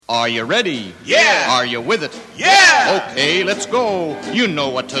Are you ready? Yeah! Are you with it? Yeah! Okay, let's go. You know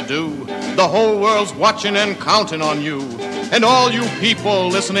what to do. The whole world's watching and counting on you. And all you people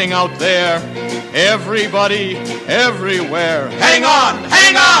listening out there, everybody, everywhere, hang on,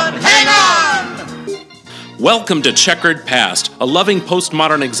 hang on, hang on! Welcome to Checkered Past, a loving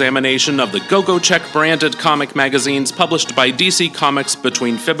postmodern examination of the Go-Go Check branded comic magazines published by DC Comics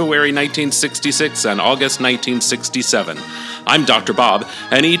between February 1966 and August 1967. I'm Dr. Bob,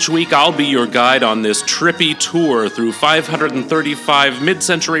 and each week I'll be your guide on this trippy tour through 535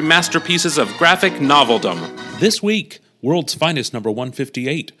 mid-century masterpieces of graphic noveldom. This week, World's Finest number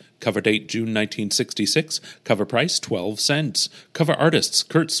 158. Cover date June 1966. Cover price 12 cents. Cover artists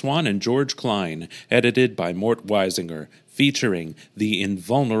Kurt Swan and George Klein. Edited by Mort Weisinger. Featuring The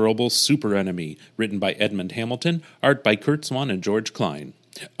Invulnerable Superenemy. Written by Edmund Hamilton. Art by Kurt Swan and George Klein.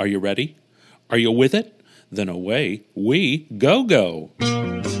 Are you ready? Are you with it? Then away we go.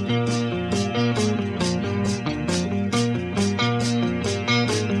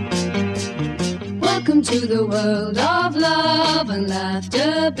 Welcome to the world of love and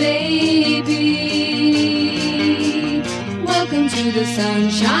laughter, baby. Welcome to the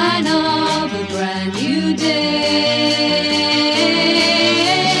sunshine of a brand new day.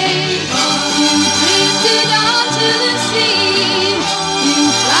 You drifted onto the sea.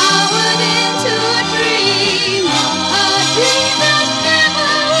 You flowered into a dream that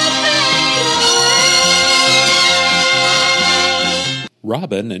never would fade away.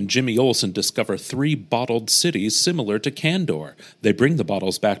 Robin and Jimmy Olsen discover 3 bottled cities similar to Kandor. They bring the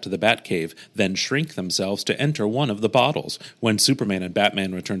bottles back to the Batcave, then shrink themselves to enter one of the bottles. When Superman and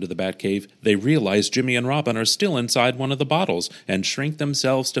Batman return to the Batcave, they realize Jimmy and Robin are still inside one of the bottles and shrink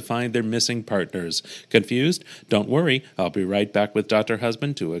themselves to find their missing partners. Confused? Don't worry, I'll be right back with Dr.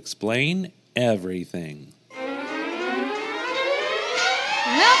 Husband to explain everything. Milkman!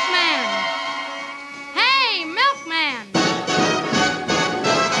 Hey, Milkman!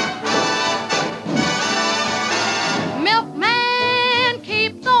 Milkman,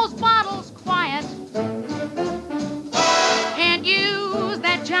 keep those bottles quiet. Can't use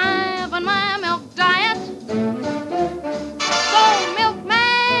that jive on my milk diet. So,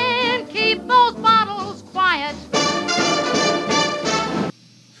 Milkman, keep those bottles quiet.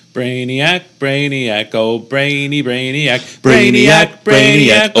 Brainiac, Brainiac, oh Brainy, Brainiac, Brainiac,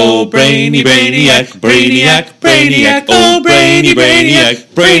 Brainiac, oh Brainy, Brainiac, Brainiac, Brainiac, oh Brainy, Brainiac,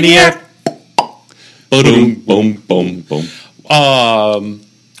 Brainiac. Boom, boom, boom, boom.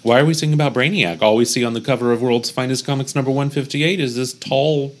 Why are we singing about Brainiac? All we see on the cover of World's Finest Comics number 158 is this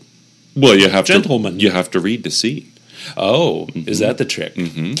tall Well, you have gentleman. You have to read to see. Oh, is that the trick?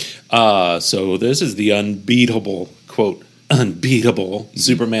 So this is the unbeatable, quote, unbeatable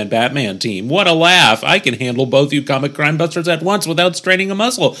Superman Batman team. What a laugh. I can handle both you comic crime busters at once without straining a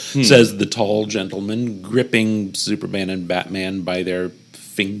muscle, says the tall gentleman, gripping Superman and Batman by their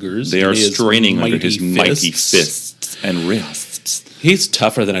fingers. They are straining under his mighty fists. fists and wrists. He's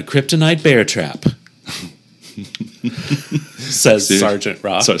tougher than a kryptonite bear trap, says Sergeant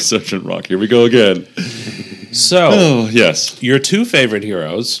Rock. So, Sergeant Rock, here we go again. So, Oh, yes. your 2 favorite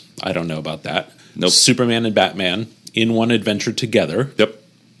heroes, I don't know about that, Nope. Superman and Batman, in one adventure together, Yep.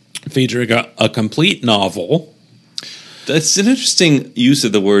 featuring a complete novel. That's an interesting use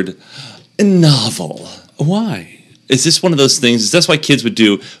of the word novel. Why? Is this one of those things? Is that why kids would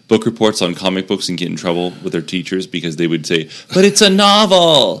do book reports on comic books and get in trouble with their teachers because they would say, "But it's a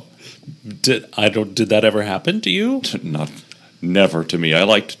novel." Did that ever happen to you? Never to me. I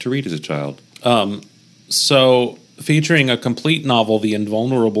liked to read as a child. So, featuring a complete novel, The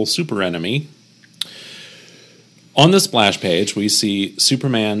Invulnerable Superenemy, on the splash page, we see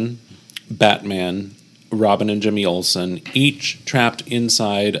Superman, Batman, Robin and Jimmy Olsen, each trapped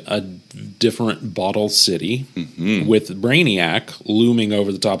inside a different bottle city, with Brainiac looming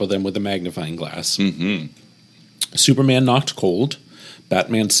over the top of them with a magnifying glass. Superman knocked cold,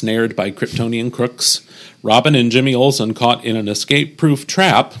 Batman snared by Kryptonian crooks, Robin and Jimmy Olsen caught in an escape-proof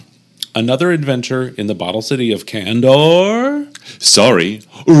trap, another adventure in the bottle city of Kandor. Sorry,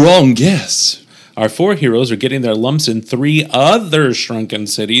 wrong guess. Our 4 heroes are getting their lumps in 3 other shrunken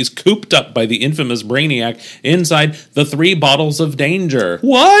cities, cooped up by the infamous Brainiac inside the 3 bottles of danger.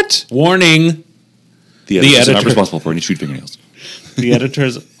 What? Warning! The editors are not responsible for any chewed fingernails. The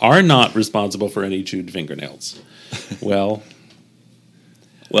editors are not responsible for any chewed fingernails. Well,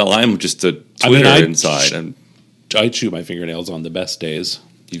 I'm just a Twitter I inside. I chew my fingernails on the best days,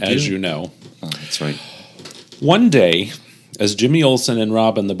 as you know. Oh, that's right. One day, as Jimmy Olsen and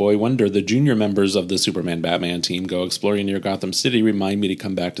Robin the Boy Wonder, the junior members of the Superman-Batman team, go exploring near Gotham City, remind me to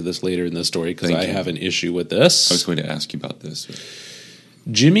come back to this later in the story because I have an issue with this. I was going to ask you about this.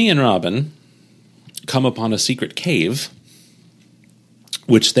 Jimmy and Robin come upon a secret cave,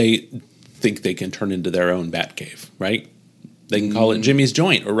 which they think they can turn into their own bat cave, right? They can call it Jimmy's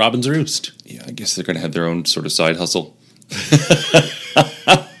Joint or Robin's Roost. Yeah, I guess they're going to have their own sort of side hustle.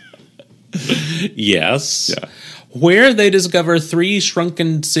 Yes. Yeah. Where they discover 3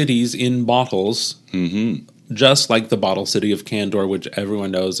 shrunken cities in bottles, just like the bottle city of Kandor, which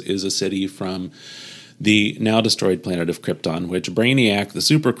everyone knows is a city from the now destroyed planet of Krypton, which Brainiac, the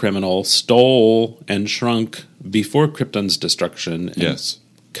super criminal, stole and shrunk before Krypton's destruction. And Yes.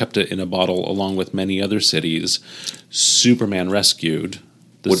 kept it in a bottle along with many other cities. Superman rescued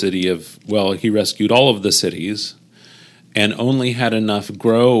the city of, well, he rescued all of the cities and only had enough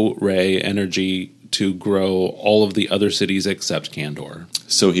grow ray energy to grow all of the other cities except Kandor.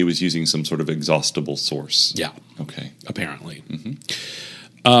 So he was using some sort of exhaustible source. Yeah, Okay. apparently.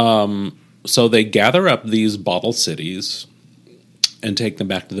 So they gather up these bottle cities and take them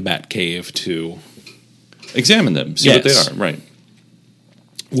back to the Bat Cave to Examine them. See what they Yes. are. Right.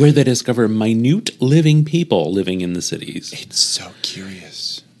 where they discover minute living people living in the cities. It's so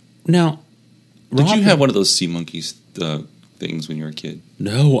curious. Now, Did you Robin- have one of those sea monkeys things when you were a kid?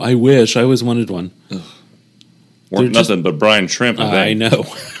 No, I wish. I always wanted one. Weren't just- nothing but Brian Tramp. I know.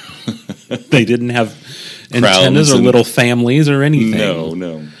 They didn't have antennas or and- little families or anything.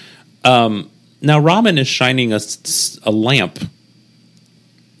 No. Now, Robin is shining a lamp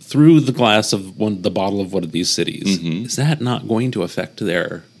through the glass of the bottle of one of these cities. Is that not going to affect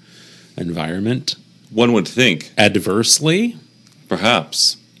their environment One would think, adversely?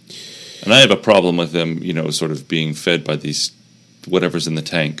 perhaps. And I have a problem with them, sort of being fed by these whatever's in the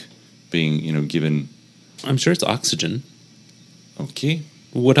tank, being, given. I'm sure it's oxygen. Okay.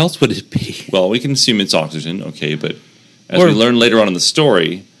 What else would it be? Well, we can assume it's oxygen, okay, but as Or- we learn later on in the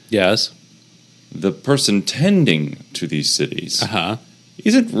story, Yes. the person tending to these cities Uh-huh.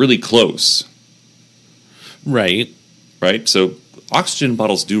 isn't really close, Right. right? So oxygen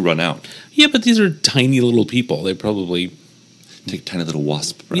bottles do run out. Yeah, but these are tiny little people. They probably... Take tiny little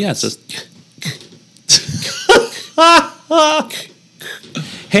wasp breaths. Yeah, it's just...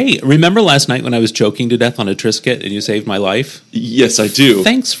 Hey, remember last night when I was choking to death on a Triscuit and you saved my life? Yes, I do.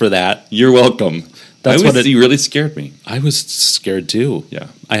 Thanks for that. You're welcome. That's what it- you really scared me. I was scared too. Yeah.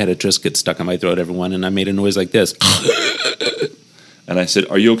 I had a Triscuit stuck in my throat, everyone, and I made a noise like this. And I said,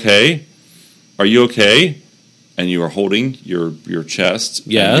 "Are you okay? Are you okay?" And you were holding your chest.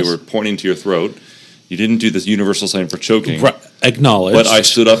 Yes. And you were pointing to your throat. You didn't do this universal sign for choking. Acknowledged. But I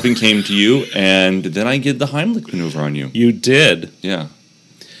stood up and came to you, and then I did the Heimlich maneuver on you. You did. Yeah.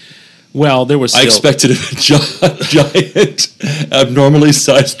 Well, there was still... I expected a giant, abnormally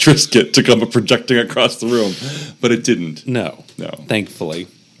sized Triscuit to come projecting across the room, but it didn't. No. No. Thankfully.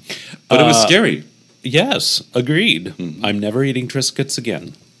 But it was scary. Yes, agreed. I'm never eating Triscuits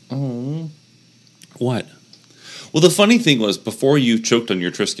again. Oh. What? Well, the funny thing was, before you choked on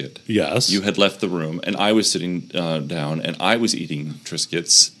your Triscuit, Yes. you had left the room, and I was sitting down, and I was eating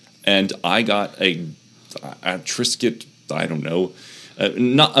Triscuits, and I got a Triscuit, I don't know, a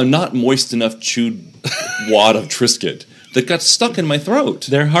not moist enough chewed wad of Triscuit that got stuck in my throat.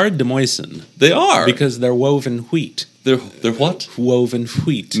 They're hard to moisten. They are. Because they're woven wheat. They're what? Woven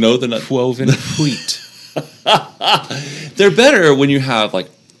wheat. No, they're not. Woven wheat. They're better when you have, like,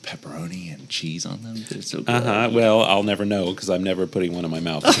 pepperoni and cheese on them. They're so good. Well, I'll never know because I'm never putting one in my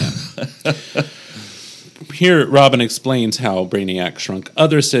mouth again. Here, Robin explains how Brainiac shrunk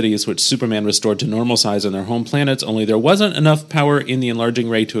other cities, which Superman restored to normal size on their home planets, only there wasn't enough power in the enlarging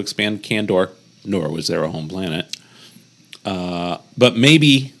ray to expand Kandor, nor was there a home planet. But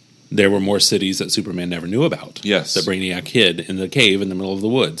maybe there were more cities that Superman never knew about. Yes. That Brainiac hid in the cave in the middle of the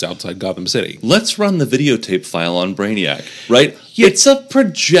woods outside Gotham City. Let's run the videotape file on Brainiac, right? It's a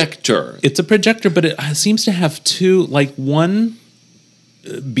projector. It's a projector, but it seems to have two, like one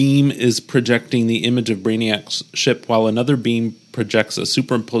beam is projecting the image of Brainiac's ship, while another beam projects a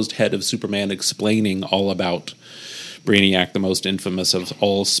superimposed head of Superman explaining all about Brainiac, the most infamous of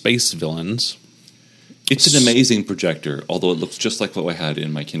all space villains. It's an amazing projector, although it looks just like what I had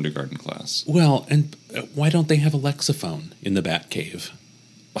in my kindergarten class. Well, and why don't they have a Lexophone in the Batcave?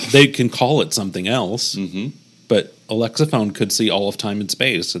 They can call it something else, but a Lexophone could see all of time and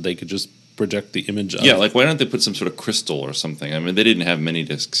space, so they could just project the image of... Yeah, like why don't they put some sort of crystal or something? I mean, they didn't have mini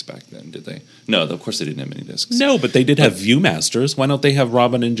discs back then, did they? No, of course they didn't have mini discs. No, but they did have Viewmasters. Why don't they have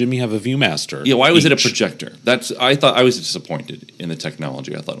Robin and Jimmy have a Viewmaster? Yeah, why was it a each? projector? I was disappointed in the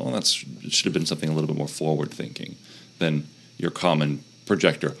technology. I thought, well, it should have been something a little bit more forward thinking than your common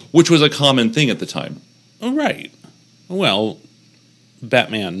projector, which was a common thing at the time. Oh, right. Well,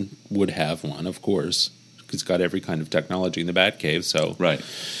 Batman would have one, of course, he's got every kind of technology in the Batcave. So Right.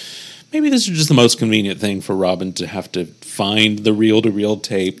 maybe this is just the most convenient thing for Robin to have to find the reel-to-reel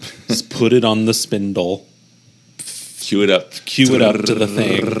tape, just put it on the spindle, Cue it up. cue it up to the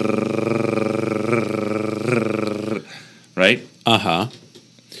thing. Right? Uh-huh.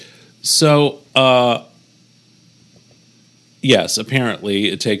 So, yes, apparently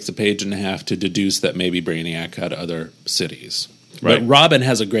it takes a page and a half to deduce that maybe Brainiac had other cities. Right. But Robin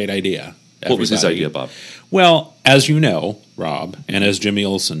has a great idea. What was his everybody. idea, Bob? Well, as you know, Rob, and as Jimmy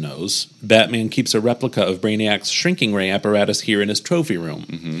Olsen knows, Batman keeps a replica of Brainiac's shrinking ray apparatus here in his trophy room.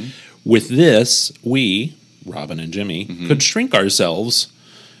 Mm-hmm. With this, we, Robin and Jimmy, Mm-hmm. could shrink ourselves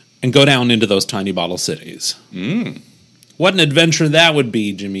and go down into those tiny bottle cities. What an adventure that would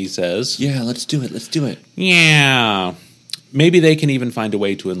be, Jimmy says. Yeah, let's do it. Let's do it. Yeah. Maybe they can even find a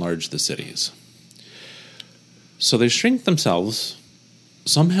way to enlarge the cities. So they shrink themselves,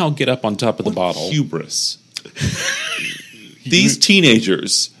 somehow get up on top of the bottle. Hubris. These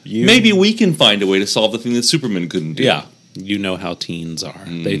teenagers. You- Maybe we can find a way to solve the thing that Superman couldn't do. Yeah. You know how teens are.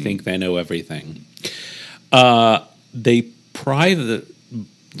 They think they know everything. They pry the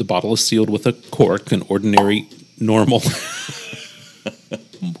bottle is sealed with a cork, an ordinary, normal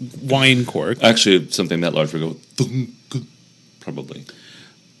wine cork. Actually, something that large would go thunk, probably.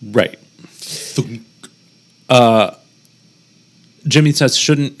 Right. Thunk. Jimmy says,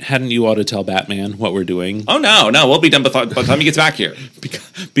 hadn't you ought to tell Batman what we're doing? Oh, no, we'll be done by the time he gets back here.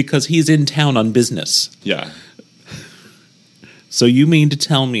 Because he's in town on business. Yeah. So you mean to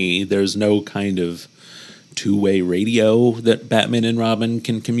tell me there's no kind of two-way radio that Batman and Robin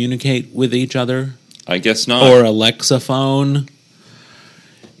can communicate with each other? I guess not. Or Alexa phone?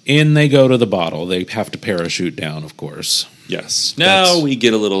 In they go to the bottle. They have to parachute down, of course. Yes. Now we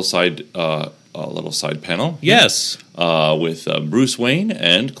get a little side panel. Yes. With Bruce Wayne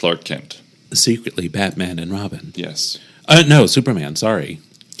and Clark Kent. Secretly Batman and Robin. Yes. No, Superman, sorry.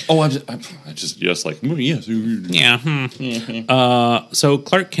 Oh, I just like, yes. Yeah. So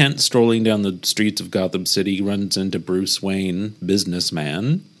Clark Kent, strolling down the streets of Gotham City, runs into Bruce Wayne,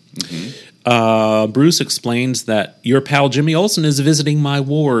 businessman. Bruce explains that your pal Jimmy Olsen is visiting my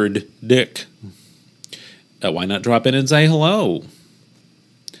ward, Dick. Why not drop in and say hello?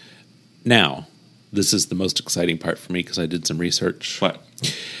 Now, this is the most exciting part for me because I did some research. What?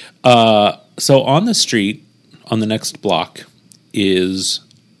 So on the street, on the next block, is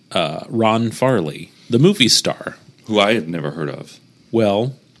Ron Farley, the movie star. Who I had never heard of.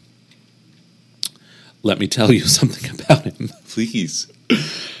 Well, let me tell you something about him. Please.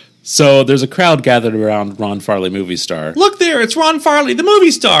 So there's a crowd gathered around Ron Farley, movie star. Look there, it's Ron Farley, the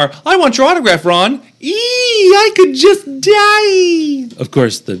movie star. I want your autograph, Ron. I could just die. Of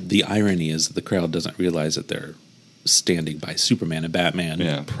course, the irony is that the crowd doesn't realize that they're standing by Superman and Batman.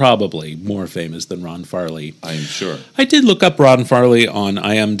 Yeah. Probably more famous than Ron Farley. I'm sure. I did look up Ron Farley on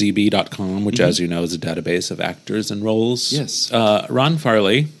imdb.com, which, as you know, is a database of actors and roles. Yes. Ron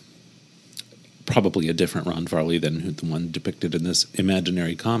Farley, probably a different Ron Farley than the one depicted in this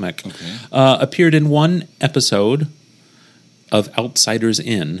imaginary comic, appeared in one episode of Outsiders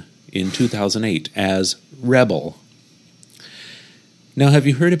in 2008 as Rebel. Now, have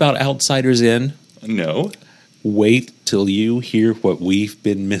you heard about Outsiders In? No. Wait till you hear what we've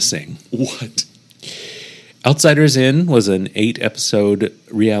been missing. What? Outsiders In was an 8-episode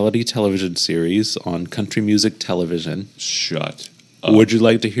reality television series on country music television. Shut up. Would you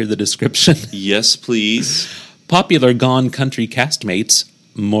like to hear the description? Yes, please. Popular Gone Country castmates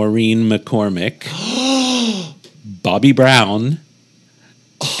Maureen McCormick, Bobby Brown,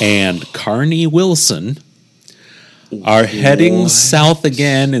 and Carney Wilson are heading south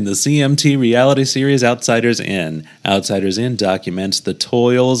again in the CMT reality series Outsiders In. Outsiders In documents the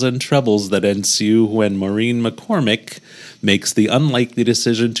toils and troubles that ensue when Maureen McCormick makes the unlikely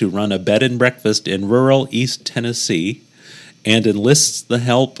decision to run a bed and breakfast in rural East Tennessee and enlists the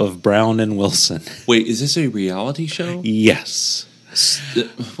help of Brown and Wilson. Wait, is this a reality show? Yes.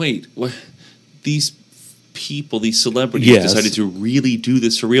 Wait, what? These people, these celebrities, Yes. decided to really do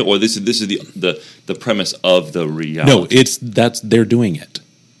this for real, or this is the premise of the reality? No, they're doing it.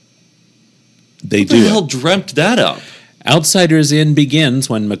 They Who do the hell it. dreamt that up? Outsiders Inn begins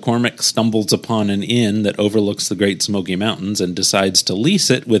when McCormick stumbles upon an inn that overlooks the Great Smoky Mountains and decides to lease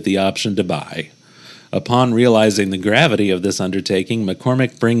it with the option to buy. Upon realizing the gravity of this undertaking,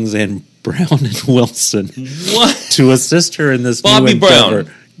 McCormick brings in Brown and Wilson What? to assist her in this Bobby new Brown.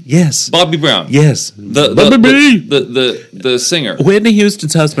 endeavor. Yes. Bobby Brown. Yes. The singer. Whitney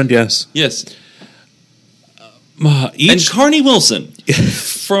Houston's husband, yes. Yes. Each And Carney Wilson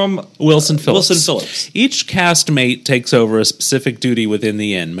from Wilson Phillips. Wilson Phillips. Each castmate takes over a specific duty within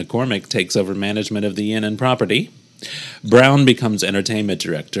the inn. McCormick takes over management of the inn and property. Brown becomes entertainment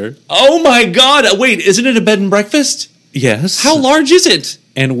director. Oh my God! Wait, isn't it a bed and breakfast? Yes. How large is it?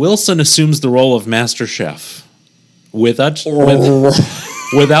 And Wilson assumes the role of master chef. Without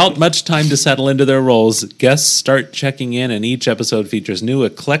much time to settle into their roles, guests start checking in, and each episode features new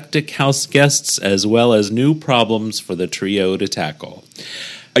eclectic house guests as well as new problems for the trio to tackle.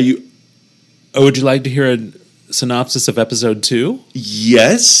 Would you like to hear a synopsis of episode 2?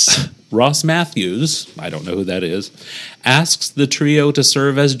 Yes. Ross Matthews, I don't know who that is, asks the trio to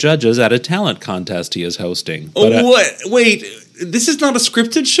serve as judges at a talent contest he is hosting. What? Wait, this is not a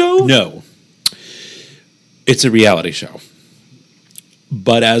scripted show? No. It's a reality show.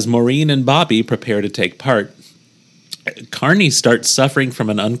 But as Maureen and Bobby prepare to take part, Carney starts suffering from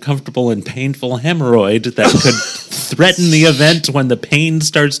an uncomfortable and painful hemorrhoid that could threaten the event when the pain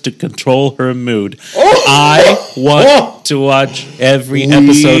starts to control her mood. I want to watch every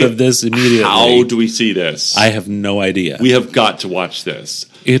episode of this immediately. How do we see this? I have no idea. We have got to watch this.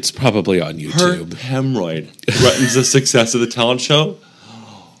 It's probably on Her YouTube. hemorrhoid threatens the success of the talent show?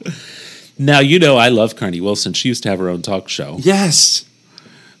 Now, you know I love Carney Wilson. She used to have her own talk show. Yes.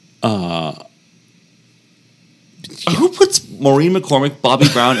 Who puts Maureen McCormick, Bobby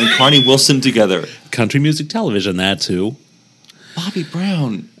Brown, and Carney Wilson together? Country music television, that's who. Bobby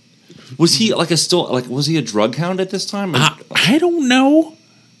Brown. Was he was he a drug hound at this time? I don't know.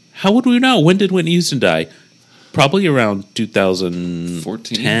 How would we know? When did Whitney Houston die? Probably around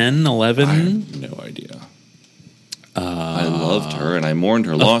 2010, 11. I have no idea. I loved her and I mourned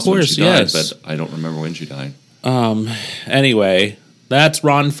her loss when she died, but I don't remember when she died. Anyway, that's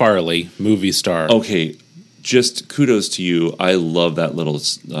Ron Farley, movie star. Okay, just kudos to you. I love that little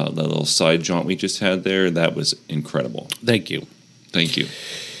side jaunt we just had there. That was incredible. Thank you. Thank you.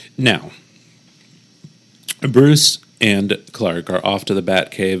 Now, Bruce and Clark are off to the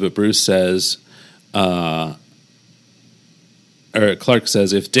Batcave, but Bruce says, or Clark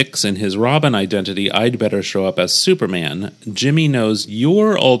says, if Dick's in his Robin identity, I'd better show up as Superman. Jimmy knows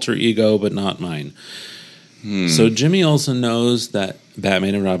your alter ego, but not mine. So Jimmy also knows that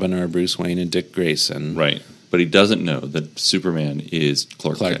Batman and Robin are Bruce Wayne and Dick Grayson. Right. But he doesn't know that Superman is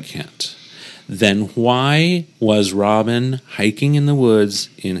Clark Kent. Then why was Robin hiking in the woods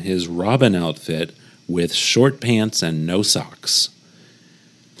in his Robin outfit with short pants and no socks?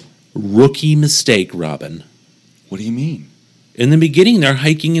 Rookie mistake, Robin. What do you mean? In the beginning, they're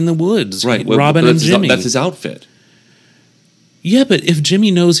hiking in the woods. Right. Robin and Jimmy. That's his outfit. Yeah, but if Jimmy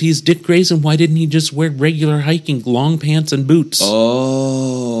knows he's Dick Grayson, why didn't he just wear regular hiking, long pants and boots?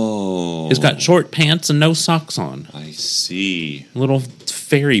 Oh. He's got short pants and no socks on. I see. Little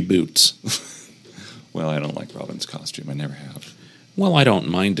fairy boots. Well, I don't like Robin's costume. I never have. Well, I don't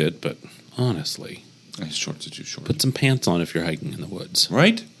mind it, but honestly. His shorts are too short. Put some pants on if you're hiking in the woods.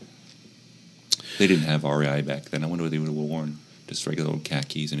 Right? They didn't have REI back then. I wonder what they would have worn. Just regular old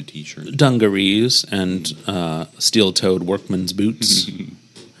khakis and a t-shirt. Dungarees and steel-toed workman's boots.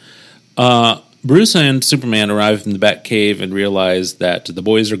 Bruce and Superman arrive in the Batcave and realize that the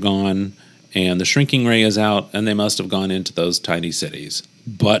boys are gone and the shrinking ray is out and they must have gone into those tiny cities.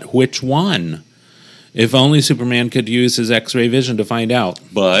 But which one? If only Superman could use his X-ray vision to find out.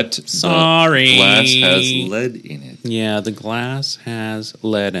 But sorry, the glass has lead in it. Yeah, the glass has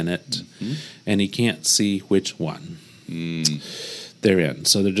lead in it, and he can't see which one. They're in,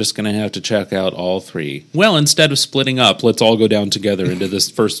 so they're just going to have to check out all three. Well, instead of splitting up, let's all go down together into this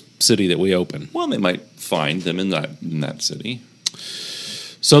first city that we open. Well, they might find them in that city.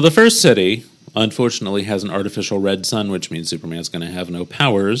 So the first city, unfortunately, has an artificial red sun, which means Superman's going to have no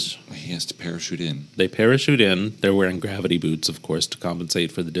powers. He has to parachute in. They parachute in. They're wearing gravity boots, of course, to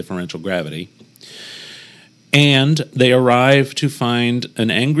compensate for the differential gravity. And they arrive to find an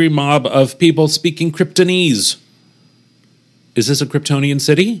angry mob of people speaking Kryptonese. Is this a Kryptonian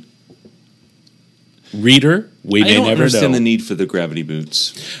city? Reader, we may never know. I don't understand the need for the gravity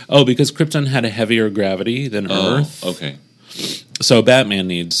boots. Oh, because Krypton had a heavier gravity than Earth. Okay. So Batman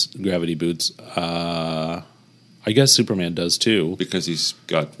needs gravity boots. I guess Superman does too. Because he's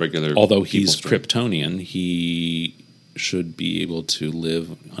got regular... Although he's Kryptonian, he should be able to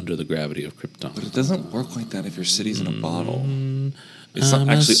live under the gravity of Krypton. But it doesn't work like that if your city's in a bottle. It's I'm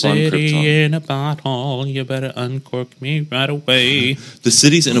not actually a on city Krypton. in a bottle. You better uncork me right away. The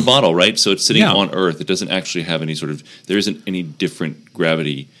city's in a bottle, right? So it's sitting Yeah. on Earth. It doesn't actually have any sort of... There isn't any different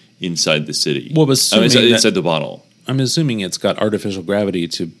gravity inside the city. Well, assuming inside the bottle. I'm assuming it's got artificial gravity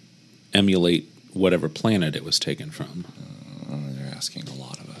to emulate whatever planet it was taken from. They're asking a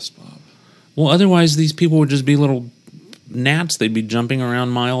lot of us, Bob. Well, otherwise these people would just be little gnats, they'd be jumping around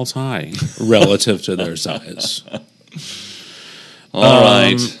miles high relative to their size. All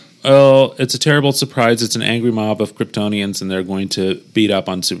right. Oh, it's a terrible surprise. It's an angry mob of Kryptonians, and they're going to beat up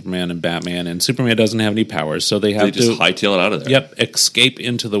on Superman and Batman. And Superman doesn't have any powers, so they have They just hightail it out of there. Yep, escape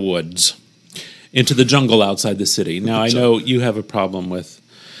into the woods, into the jungle outside the city. Now, I know you have a problem with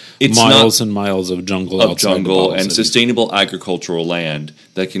miles and miles of jungle outside the bottle and city. sustainable agricultural land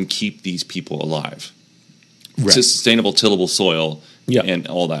that can keep these people alive. Right. Sustainable tillable soil Yep. and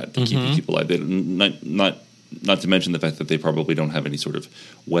all that to keep these people alive. Not to mention the fact that they probably don't have any sort of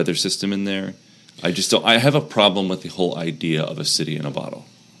weather system in there. I just don't. I have a problem with the whole idea of a city in a bottle.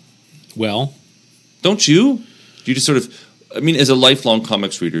 Well, Don't you? Do you just sort of? I mean, as a lifelong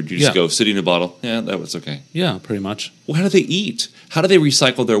comics reader, do you just Yeah. go city in a bottle? Yeah, that was okay. yeah, pretty much. Well, how do they eat? How do they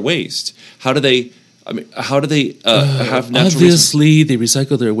recycle their waste? How do they? I mean, how do they have natural? Obviously, they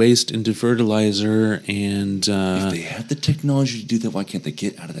recycle their waste into fertilizer and... If they have the technology to do that, why can't they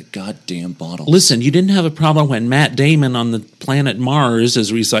get out of the goddamn bottle? Listen, you didn't have a problem when Matt Damon on the planet Mars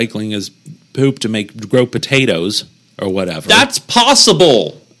is recycling his poop to grow potatoes or whatever. That's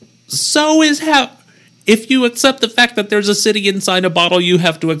possible. So is how... If you accept the fact that there's a city inside a bottle, you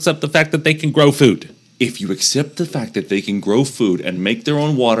have to accept the fact that they can grow food. If you accept the fact that they can grow food and make their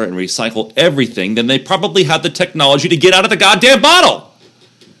own water and recycle everything, then they probably have the technology to get out of the goddamn bottle.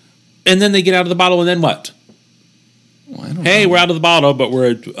 And then they get out of the bottle, and then what? Well, I don't Hey, know. we're out of the bottle, but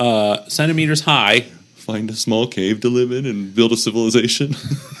we're centimeters high. Find a small cave to live in and build a civilization.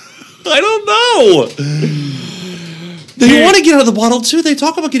 I don't know. They want to get out of the bottle too. They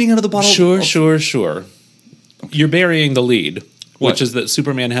talk about getting out of the bottle. Sure. You're burying the lead, What? which is that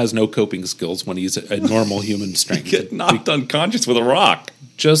Superman has no coping skills when he's at normal human strength. Get knocked unconscious with a rock.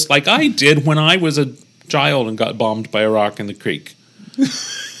 Just like I did when I was a child and got bombed by a rock in the creek.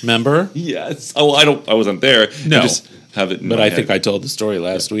 Remember? Yes. Oh, I wasn't there. No. I just have it in But my I head. think I told the story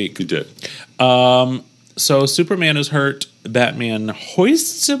last week. You did. So Superman is hurt. Batman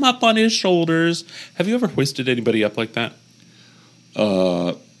hoists him up on his shoulders. Have you ever hoisted anybody up like that?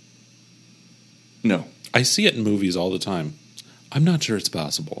 No. I see it in movies all the time. I'm not sure it's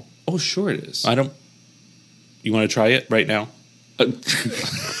possible. Oh, sure it is. I don't... You want to try it right now?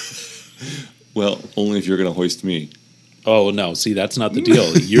 Well, only if you're going to hoist me. Oh, no. See, that's not the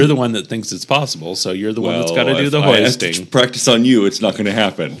deal. You're the one that thinks it's possible, so you're the one that's got to do if the I have to hoisting. practice on you, it's not going to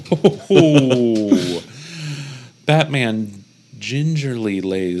happen. Oh. Batman gingerly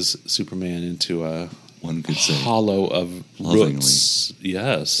lays Superman into a One could say. hollow of Lovingly. roots.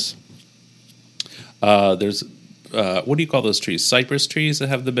 Yes. There's... what do you call those trees? Cypress trees that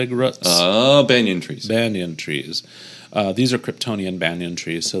have the big roots? Banyan trees. Banyan trees. These are Kryptonian banyan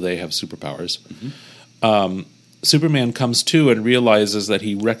trees, so they have superpowers. Superman comes to and realizes that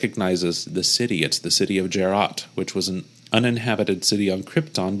he recognizes the city. It's the city of Jarot, which was an uninhabited city on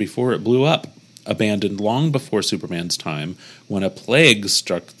Krypton before it blew up, abandoned long before Superman's time, when a plague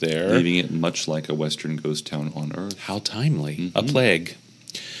struck there. Leaving it much like a western ghost town on Earth. How timely. A plague.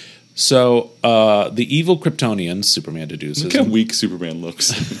 So the evil Kryptonians, Superman deduces... Look how weak Superman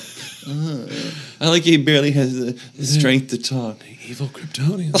looks. I like he barely has the strength to talk. evil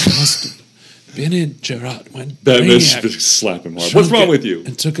Kryptonians must have been in Jarot when Batman Brainiac should slap him hard. shrunk What's wrong it with you?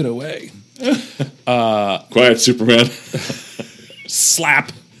 and took it away. Quiet, Superman.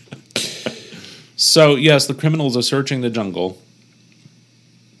 Slap. So, yes, the criminals are searching the jungle.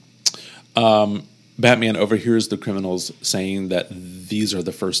 Batman overhears the criminals saying that these are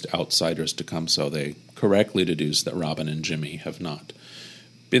the first outsiders to come, so they correctly deduce that Robin and Jimmy have not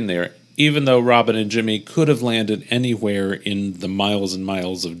been there, even though Robin and Jimmy could have landed anywhere in the miles and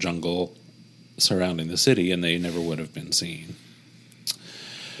miles of jungle surrounding the city, and they never would have been seen.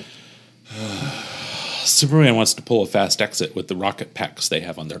 Superman wants to pull a fast exit with the rocket packs they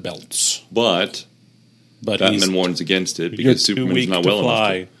have on their belts. But But Batman warns against it you're because too Superman's weak not to well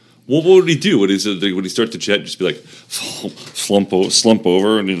fly. enough. What would he do? Would he start to jet? Just be like slump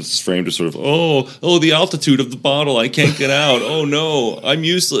over, and his frame just sort of oh the altitude of the bottle. I can't get out. Oh no, I'm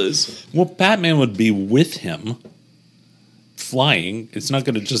useless. Well, Batman would be with him, flying. It's not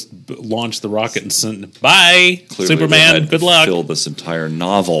going to just launch the rocket and send, bye, Clearly, they Superman, had good to luck. Fill this entire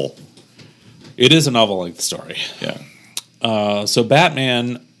novel. It is a novel-length story. Yeah. So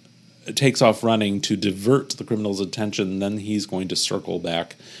Batman takes off running to divert the criminal's attention, then he's going to circle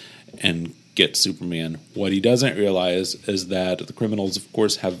back and get Superman. What he doesn't realize is that the criminals, of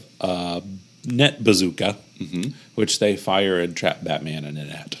course, have a net bazooka, which they fire and trap Batman in a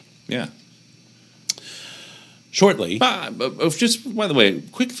net. Yeah. Shortly... Just by the way,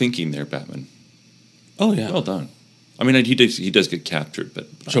 quick thinking there, Batman. Oh, yeah. Well done. I mean, he does get captured, but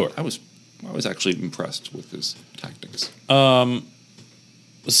Sure. I was I was actually impressed with his tactics.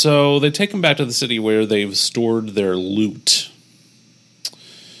 So they take him back to the city where they've stored their loot.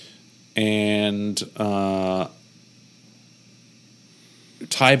 And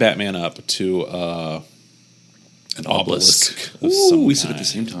tie Batman up to An obelisk of Ooh, some we said at the kind.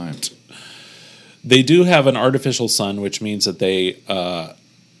 same time. They do have an artificial sun, which means that they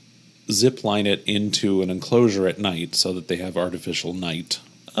zip line it into an enclosure at night so that they have artificial night.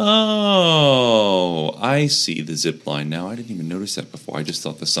 Oh, I see the zip line now. I didn't even notice that before. I just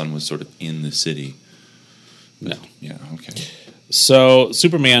thought the sun was sort of in the city. No. Yeah, okay. So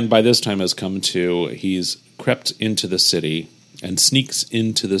Superman by this time has come to. He's crept into the city and sneaks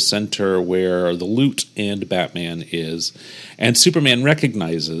into the center where the loot and Batman is. And Superman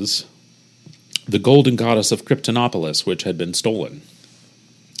recognizes the golden goddess of Kryptonopolis, which had been stolen.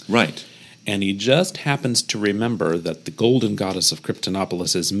 Right. And he just happens to remember that the golden goddess of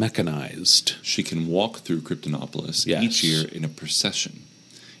Kryptonopolis is mechanized. She can walk through Kryptonopolis Yes. each year in a procession.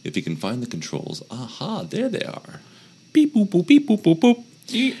 If he can find the controls, aha, there they are. Beep, boop, boop, beep, boop, boop,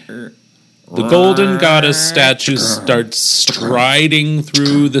 boop. The golden goddess statue starts striding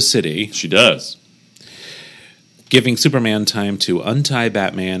through the city, She does. giving Superman time to untie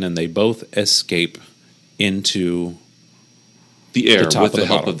Batman, and they both escape into... The air top with of the the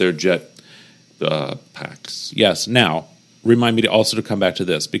help bottle. of their jet packs. Yes, now, remind me to come back to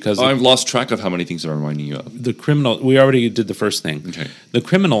this, because I've lost track of how many things I'm reminding you of. the criminal... We already did the first thing. Okay. The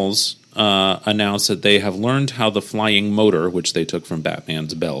criminals announced that they have learned how the flying motor, which they took from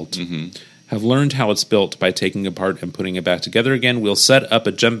Batman's belt, have learned how it's built by taking it apart and putting it back together again. We'll set up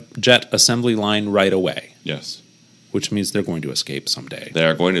a jet assembly line right away, Yes. which means they're going to escape someday. They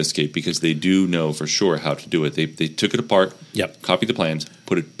are going to escape because they do know for sure how to do it. They took it apart, Yep. copied the plans,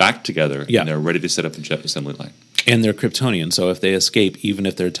 put it back together, Yeah. and they're ready to set up a jet assembly line. And they're Kryptonian, so if they escape, even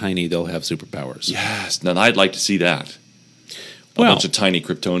if they're tiny, they'll have superpowers. Yes. Now, I'd like to see that. A Well- bunch of tiny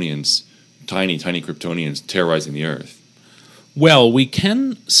Kryptonians terrorizing the Earth. Well, we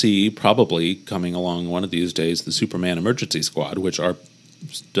can see, probably coming along one of these days, the Superman Emergency Squad, which are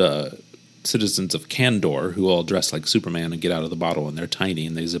citizens of Kandor who all dress like Superman and get out of the bottle, and they're tiny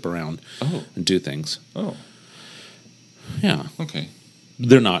and they zip around and do things. Oh, Yeah. okay.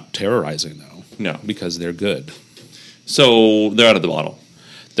 They're not terrorizing, though, No. because they're good. So they're out of the bottle.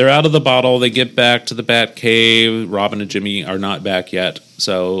 They're out of the bottle. They get back to the Batcave. Robin and Jimmy are not back yet,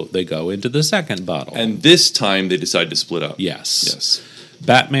 so they go into the second bottle. And this time they decide to split up. yes. Yes.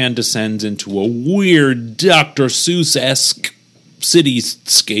 Batman descends into a weird Dr. Seuss-esque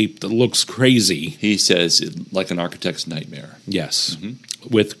cityscape that looks crazy. He says like an architect's nightmare. Yes.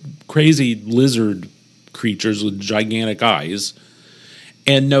 With crazy lizard creatures with gigantic eyes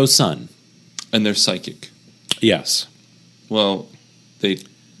and no sun. And they're psychic. Yes. Well,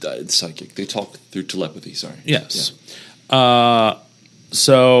 psychic. They talk through telepathy, sorry. Yes.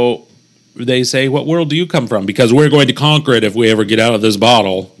 So they say, "What world do you come from? Because we're going to conquer it if we ever get out of this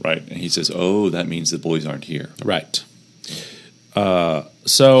bottle." Yeah. Right. And he says, oh, that means the boys aren't here. Right.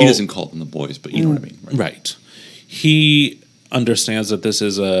 So He doesn't call them the boys, but you know what I mean. Right. He understands that this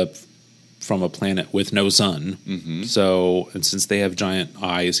is from a planet with no sun. Mm-hmm. So, and since they have giant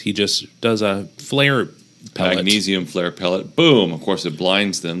eyes, he just does a flare pellet. Magnesium flare pellet. Boom. Of course, it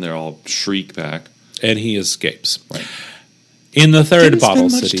blinds them. They're all shriek back. And he escapes. Right. In the third Didn't bottle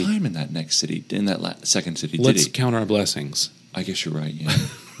spend much city. time in that next city, in that second city, Let's did he? count our blessings. I guess you're right, yeah.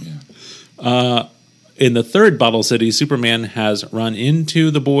 Yeah. In the third bottle city, Superman has run into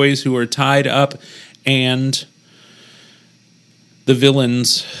the boys who are tied up, and the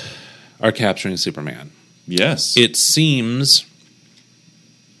villains are capturing Superman. Yes. It seems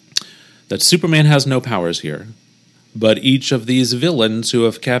that Superman has no powers here, but each of these villains who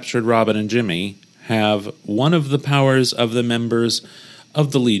have captured Robin and Jimmy have one of the powers of the members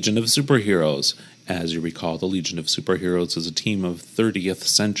of the Legion of Superheroes. As you recall, the Legion of Superheroes is a team of 30th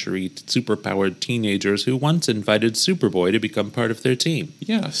century superpowered teenagers who once invited Superboy to become part of their team.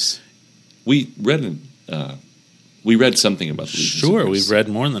 Yes. We read something about the Legion Sure, of we've Superheroes. read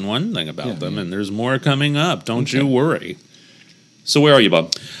more than one thing about Yeah, them, yeah. and there's more coming up. Don't you Okay. worry. So where are you,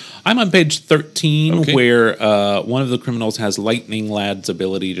 Bob? I'm on page 13, Okay. where one of the criminals has Lightning Lad's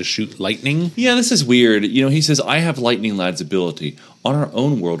ability to shoot lightning. Yeah, this is weird. You know, he says, I have Lightning Lad's ability. On our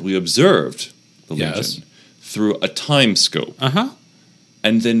own world, we observed the Yes. Legion through a time scope Uh-huh.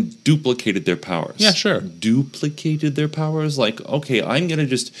 and then duplicated their powers. Yeah, sure. Duplicated their powers? Like, okay, I'm going to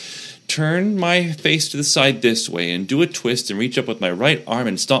just turn my face to the side this way and do a twist and reach up with my right arm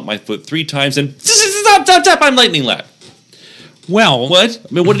and stomp my foot 3 times and stop, I'm Lightning Lad. Well, What?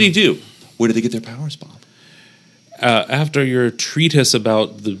 I mean, what did he do? Where did they get their powers, Bob? after your treatise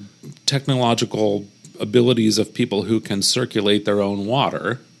about the technological abilities of people who can circulate their own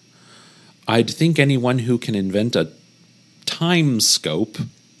water, I'd think anyone who can invent a time scope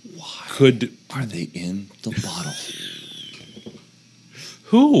could... Are they in the bottle?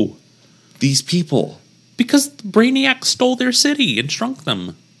 Who? These people. Because Brainiac stole their city and shrunk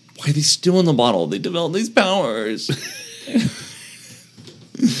them. Why are they still in the bottle? They developed these powers.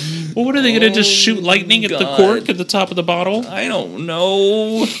 Well, what are they going to just shoot lightning at the God. cork at the top of the bottle? I don't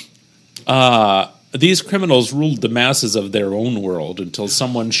know. These criminals ruled the masses of their own world until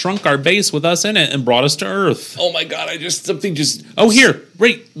someone shrunk our base with us in it and brought us to Earth. Oh my God! Something just. Oh, here,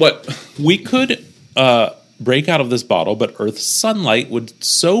 wait. What? We could break out of this bottle, but Earth's sunlight would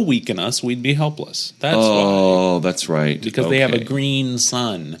so weaken us we'd be helpless. That's why. Oh, that's right. Because they have a green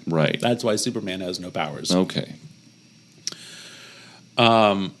sun. Right. That's why Superman has no powers. Okay.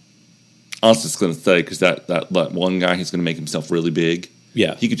 I was just going to say, because that one guy, he's going to make himself really big.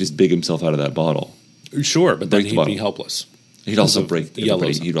 Yeah. He could just big himself out of that bottle. Sure, but then Break the he'd bottle. be helpless. He'd also of break yellow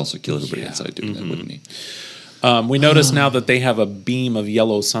everybody. sun. He'd also kill everybody inside doing that, wouldn't he? We notice now that they have a beam of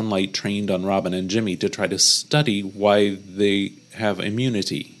yellow sunlight trained on Robin and Jimmy to try to study why they have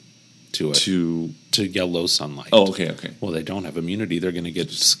immunity to it. To yellow sunlight. Oh, okay. Well, they don't have immunity. They're going to get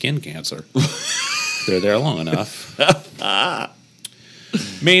skin cancer. They're there long enough.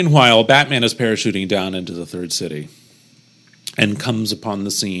 Meanwhile, Batman is parachuting down into the third city and comes upon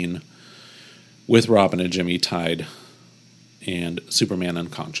the scene with Robin and Jimmy tied and Superman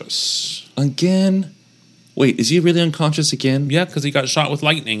unconscious. Again? Wait, is he really unconscious again? Yeah, because he got shot with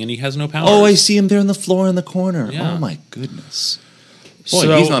lightning and he has no powers. Oh, I see him there on the floor in the corner. Yeah. Oh, my goodness. Boy,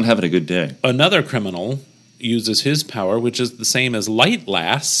 So- he's not having a good day. Another criminal uses his power, which is the same as Light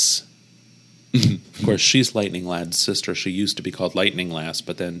Lass. Of course, she's Lightning Lad's sister. She used to be called Lightning Lass,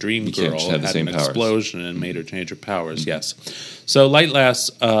 but then Dream You can't Girl have the had same an powers. explosion and made her change her powers. Yes. So Light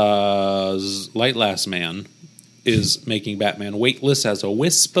Lass Man is making Batman weightless as a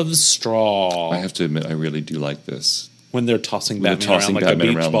wisp of straw I have to admit, I really do like this. when they're tossing They're Batman tossing around like Batman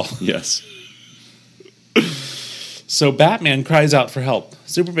a beach around. ball. Yes. So Batman cries out for help.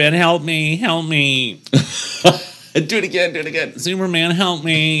 Superman, help me, help me. Do it again. Superman, help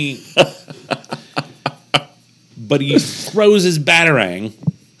me. But he throws his batarang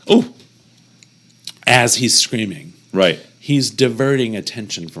as he's screaming. Right. He's diverting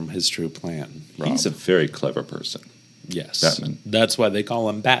attention from his true plan. Rob. He's a very clever person. Yes. Batman. That's why they call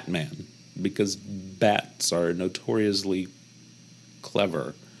him Batman, because bats are notoriously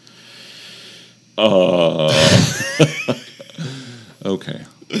clever. Okay.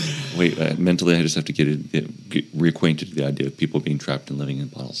 Wait, mentally I just have to get reacquainted to the idea of people being trapped and living in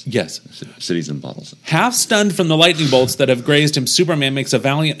bottles. Yes. Cities in bottles. Half stunned from the lightning bolts that have grazed him, Superman makes a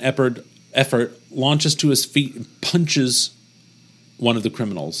valiant effort, launches to his feet, and punches one of the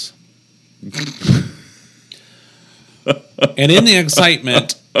criminals. And in the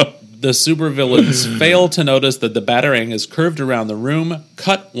excitement, the supervillains fail to notice that the batarang is curved around the room,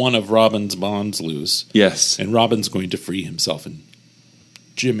 cut one of Robin's bonds loose, Yes. and Robin's going to free himself and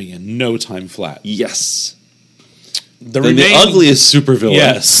Jimmy in no time flat. Yes. The And the ugliest supervillain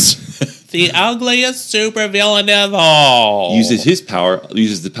Yes. The ugliest supervillain of all. uses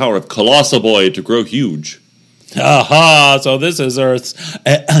the power of Colossal Boy to grow huge. Aha, so this is Earth's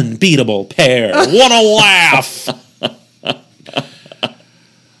unbeatable pair. What a laugh.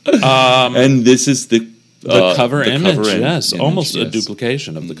 And this is the Cover image, yes. Almost a yes.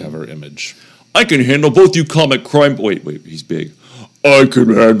 duplication of the cover image. I can handle both you comic crime... Wait, he's big. I can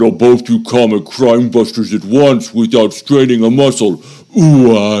handle both you comic crime busters at once without straining a muscle.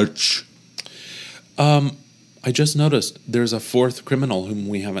 Watch. I just noticed there's a fourth criminal whom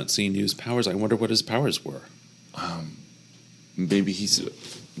we haven't seen use powers. I wonder what his powers were. Maybe he's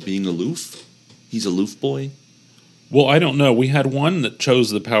being aloof? He's aloof boy? Well, I don't know. We had one that chose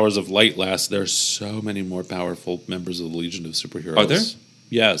the powers of Light Lass. There's so many more powerful members of the Legion of Superheroes. Are there?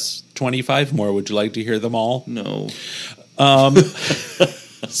 Yes. 25 more. Would you like to hear them all? No.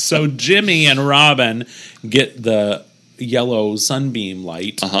 So Jimmy and Robin get the yellow sunbeam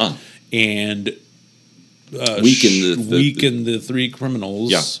light Uh-huh. and Weaken the three criminals.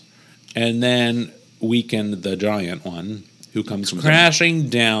 Yeah. And then weaken the giant one who comes crashing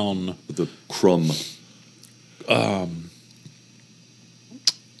down. The crumb.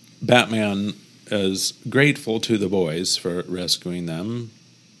 Batman is grateful to the boys for rescuing them.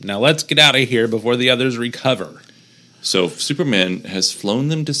 Now let's get out of here before the others recover. So Superman has flown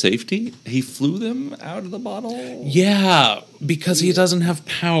them to safety? He flew them out of the bottle? Yeah, because he doesn't have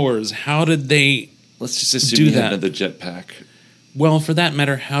powers. How did they... Let's just assume Do he that. had another jetpack. Well, for that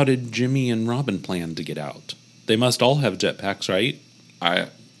matter, how did Jimmy and Robin plan to get out? They must all have jetpacks, right?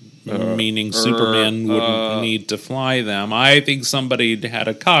 meaning Superman wouldn't need to fly them. I think somebody had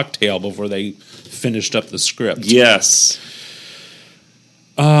a cocktail before they finished up the script. Yes.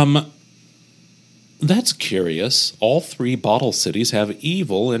 That's curious. All 3 bottle cities have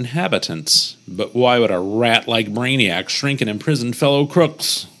evil inhabitants. But why would a rat like Brainiac shrink and imprison fellow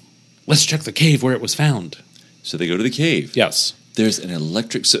crooks? Let's check the cave where it was found. So they go to the cave. Yes. There's an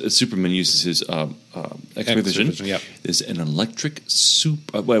electric... Superman uses his X-ray vision. Yep. There's an electric... Sorry.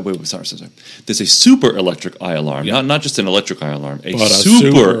 There's a super electric eye alarm. Yep. Not just an electric eye alarm. But A a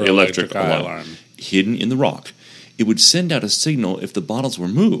super electric eye alarm. Hidden in the rock. It would send out a signal if the bottles were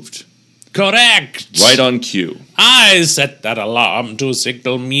moved. Correct. Right on cue. I set that alarm to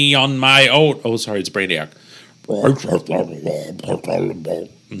signal me on my own. Oh, sorry, it's Brainiac. No,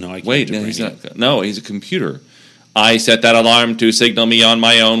 I can't. Wait, do no, he's Brainiac. not. No, he's a computer. I set that alarm to signal me on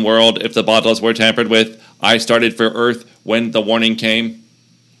my own world if the bottles were tampered with. I started for Earth when the warning came.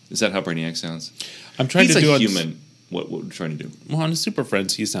 Is that how Brainiac sounds? I'm trying He's to do a it. human. What we're trying to do? Well, on Super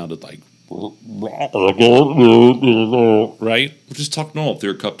Friends, he sounded like right. Just talk normal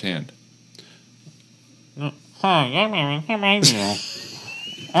through your cupped hand. Hi, I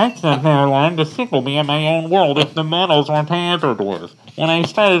set my alarm to signal me in my own world if the bottles weren't tampered with. When I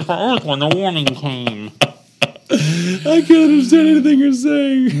started for Earth when the warning came. I can't understand anything you're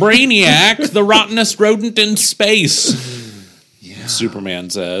saying. Brainiac, the rottenest rodent in space. Yeah. Superman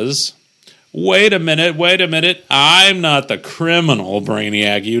says. Wait a minute. I'm not the criminal,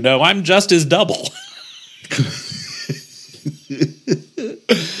 Brainiac, you know. I'm just his double.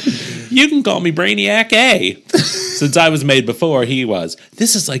 You can call me Brainiac A. Since I was made before, he was.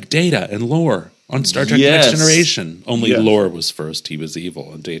 This is like Data and Lore on Star Trek Next Generation. Only Lore was first, he was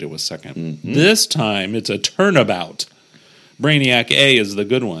evil, and Data was second. Mm-hmm. This time, it's a turnabout. Brainiac A is the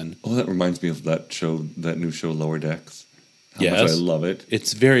good one. Oh, that reminds me of that show, that new show, Lower Decks. How Yes. much I love it.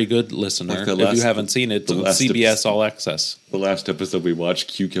 It's very good, listener. Like if you haven't seen it, it's on CBS All Access. The last episode we watched,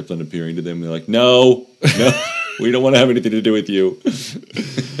 Q kept on appearing to them. They're like, no, we don't want to have anything to do with you.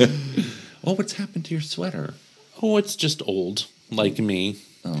 Oh, what's happened to your sweater? Oh, it's just old, like me.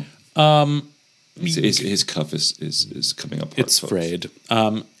 Oh. His cuff is coming apart. It's folks. frayed.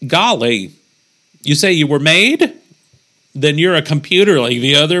 Golly, you say you were made? Then you're a computer like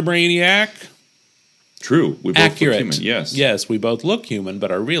the other Brainiac? True. We both Accurate. look human, yes. Yes, we both look human,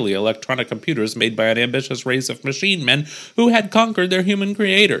 but are really electronic computers made by an ambitious race of machine men who had conquered their human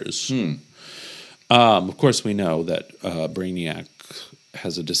creators. Of course, we know that Brainiac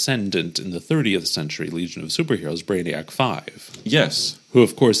has a descendant in the 30th century Legion of Superheroes, Brainiac 5. Yes. Who,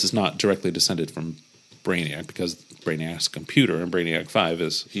 of course, is not directly descended from Brainiac because Brainiac's a computer and Brainiac 5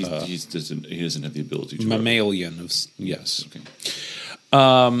 is He doesn't have the ability to mammalian. Yes. Okay.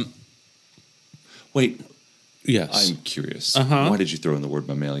 Wait. Yes. I'm curious. Uh-huh. Why did you throw in the word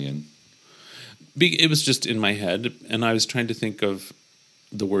mammalian? It was just in my head, and I was trying to think of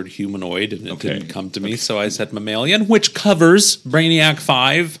the word humanoid, and it didn't come to me, so I said mammalian, which covers Brainiac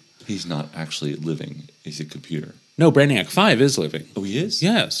 5. He's not actually living. He's a computer. No, Brainiac 5 is living. Oh, he is?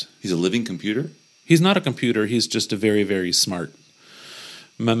 Yes. He's a living computer? He's not a computer. He's just a very, very smart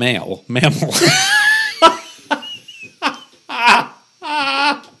mammal.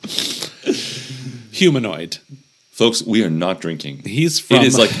 Humanoid. Folks, we are not drinking. He's from...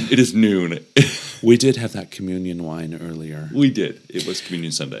 It is noon. We did have that communion wine earlier. We did. It was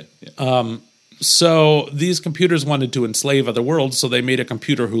Communion Sunday. Yeah. So these computers wanted to enslave other worlds, so they made a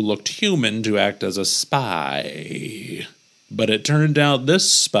computer who looked human to act as a spy. But it turned out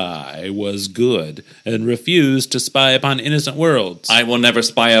this spy was good and refused to spy upon innocent worlds. I will never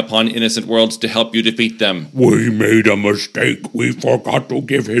spy upon innocent worlds to help you defeat them. We made a mistake. We forgot to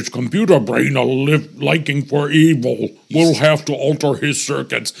give his computer brain a liking for evil. We'll have to alter his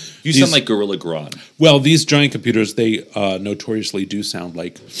circuits. You sound like Gorilla Grodd. Well, these giant computers, they notoriously do sound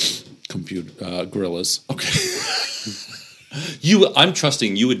like gorillas. Okay. I'm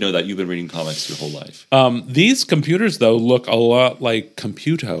trusting you would know that. You've been reading comics your whole life. These computers, though, look a lot like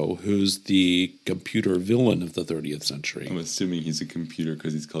Computo, who's the computer villain of the 30th century. I'm assuming he's a computer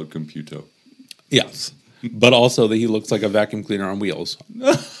because he's called Computo. Yes. But also that he looks like a vacuum cleaner on wheels.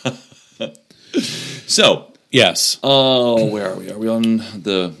 So. Yes. Oh, where are we? Are we on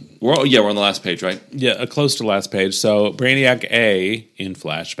the... we're on the last page, right? Yeah, close to last page. So Brainiac A, in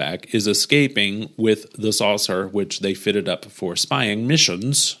flashback, is escaping with the saucer, which they fitted up for spying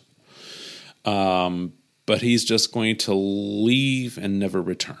missions. But he's just going to leave and never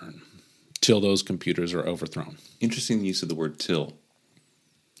return till those computers are overthrown. Interesting use of the word till.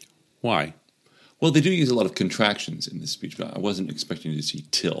 Why? Well, they do use a lot of contractions in this speech, but I wasn't expecting to see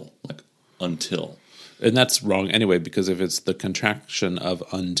till, like until. And that's wrong anyway, because if it's the contraction of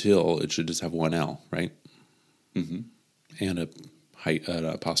until, it should just have one L, right? Mm-hmm. And an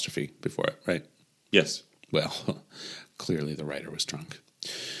apostrophe before it, right? Yes. Well, clearly the writer was drunk.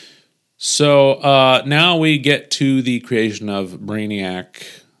 So now we get to the creation of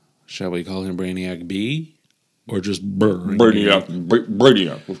Brainiac. Shall we call him Brainiac B? Or just Brainiac.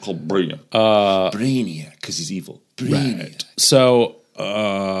 Brainiac. We'll call Brainiac. Brainiac, because he's evil. Brainiac. Right. So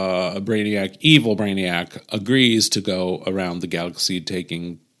Brainiac, evil Brainiac, agrees to go around the galaxy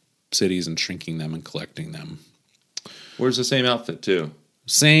taking cities and shrinking them and collecting them. Wears the same outfit, too.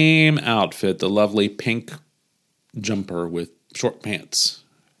 Same outfit, the lovely pink jumper with short pants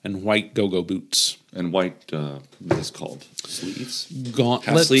and white go-go boots. And white, what is this called? Sleeves? Gauntlets.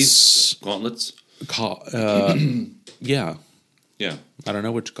 Half sleeves? Gauntlets? Yeah. Yeah. I don't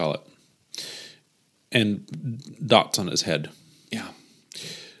know what you call it. And dots on his head. Yeah.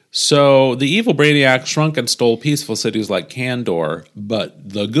 So the evil Brainiac shrunk and stole peaceful cities like Kandor, but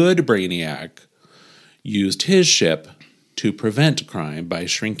the good Brainiac used his ship to prevent crime by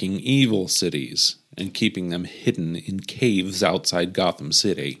shrinking evil cities and keeping them hidden in caves outside Gotham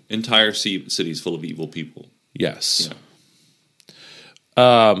City. Entire cities full of evil people. Yes.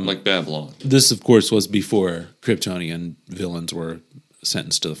 Yeah. Like Babylon. This, of course, was before Kryptonian villains were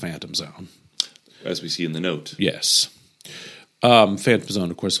sentenced to the Phantom Zone. As we see in the note. Yes. Phantom Zone,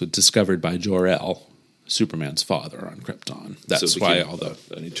 of course, was discovered by Jor-El, Superman's father on Krypton. That's why all the...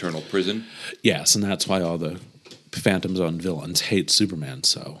 An eternal prison. Yes, and that's why all the Phantom Zone villains hate Superman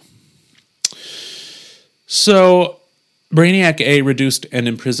so. So, Brainiac A reduced and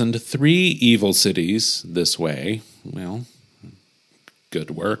imprisoned 3 evil cities this way. Well,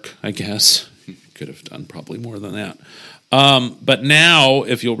 good work, I guess. Could have done probably more than that. But now,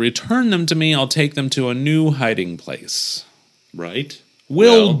 if you'll return them to me, I'll take them to a new hiding place. Right?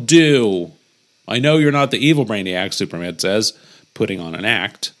 Will do. I know you're not the evil Brainiac, Superman says, putting on an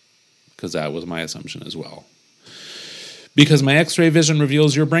act, because that was my assumption as well. Because my X-ray vision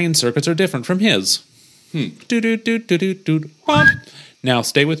reveals your brain circuits are different from his. Now,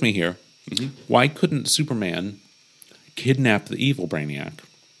 stay with me here. Mm-hmm. Why couldn't Superman kidnap the evil Brainiac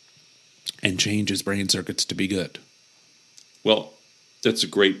and change his brain circuits to be good? Well, that's a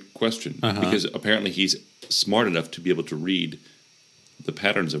great question, because apparently he's smart enough to be able to read the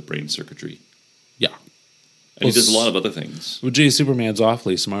patterns of brain circuitry. Yeah. And he does a lot of other things. Well, gee, Superman's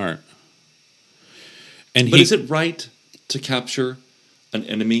awfully smart. But is it right to capture an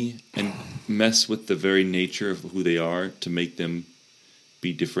enemy and mess with the very nature of who they are to make them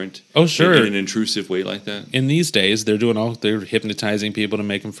be different? Oh, sure. In an intrusive way like that? In these days, they're hypnotizing people to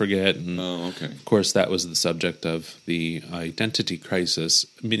make them forget. And okay. Of course, that was the subject of the Identity Crisis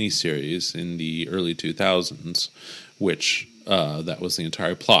miniseries in the early 2000s, which that was the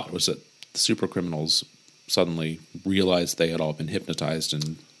entire plot, was that the super criminals suddenly realized they had all been hypnotized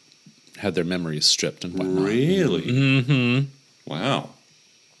and had their memories stripped and whatnot. Really? Mm-hmm. Wow.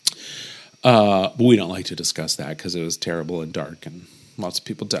 But we don't like to discuss that because it was terrible and dark and lots of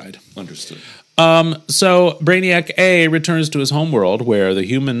people died. Understood. So Brainiac A returns to his homeworld where the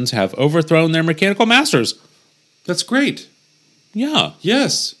humans have overthrown their mechanical masters. That's great. Yeah.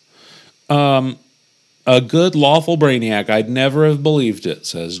 Yes. A good, lawful Brainiac. I'd never have believed it,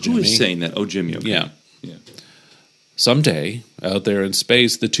 says Jimmy. Who is saying that? Oh, Jimmy. Okay. Yeah. Someday, out there in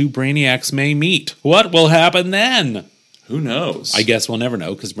space, the two Brainiacs may meet. What will happen then? Who knows? I guess we'll never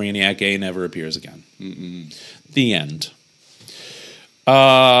know because Brainiac A never appears again. Mm-mm. The end.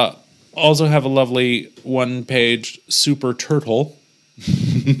 Also have a lovely one-page Super Turtle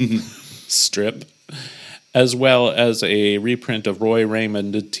strip, as well as a reprint of Roy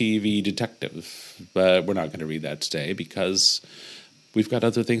Raymond, TV Detective. But we're not going to read that today because we've got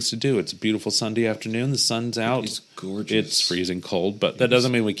other things to do. It's a beautiful Sunday afternoon. The sun's out. It's gorgeous. It's freezing cold, but that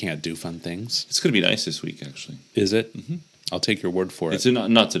doesn't mean we can't do fun things. It's going to be nice this week, actually. Is it? Mm-hmm. I'll take your word for it. It's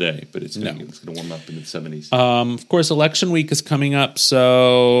not today, but it's going to warm up in the 70s. Of course, election week is coming up,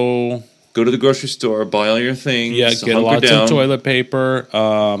 so go to the grocery store, buy all your things. Yeah, get lots of toilet paper.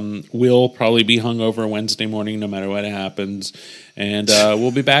 We'll probably be hungover Wednesday morning no matter what happens. And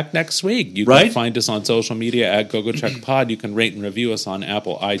we'll be back next week. You can find us on social media at GoGoCheck Pod. You can rate and review us on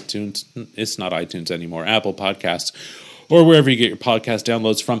Apple iTunes. It's not iTunes anymore. Apple Podcasts. Or wherever you get your podcast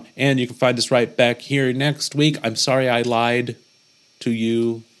downloads from. And you can find us right back here next week. I'm sorry I lied to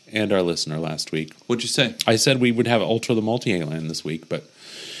you and our listener last week. What'd you say? I said we would have Ultra the Multi-Alien this week, but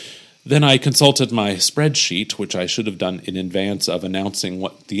then I consulted my spreadsheet, which I should have done in advance of announcing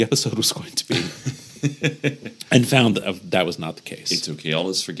what the episode was going to be, and found that was not the case. It's okay. All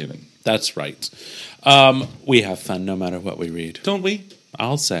is forgiven. That's right. We have fun no matter what we read. Don't we?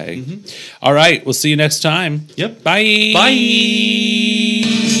 I'll say. All right, we'll see you next time. Yep. Bye. Bye.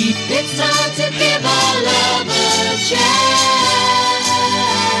 It's time to give our love a chance.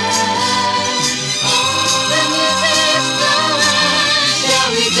 The music's flowing, shall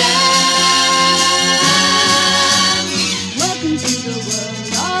we dance? Welcome to the world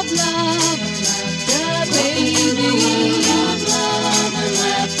of love and laughter, baby.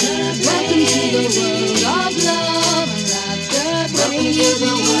 Welcome to the world of love and laughter,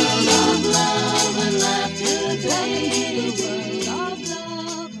 baby.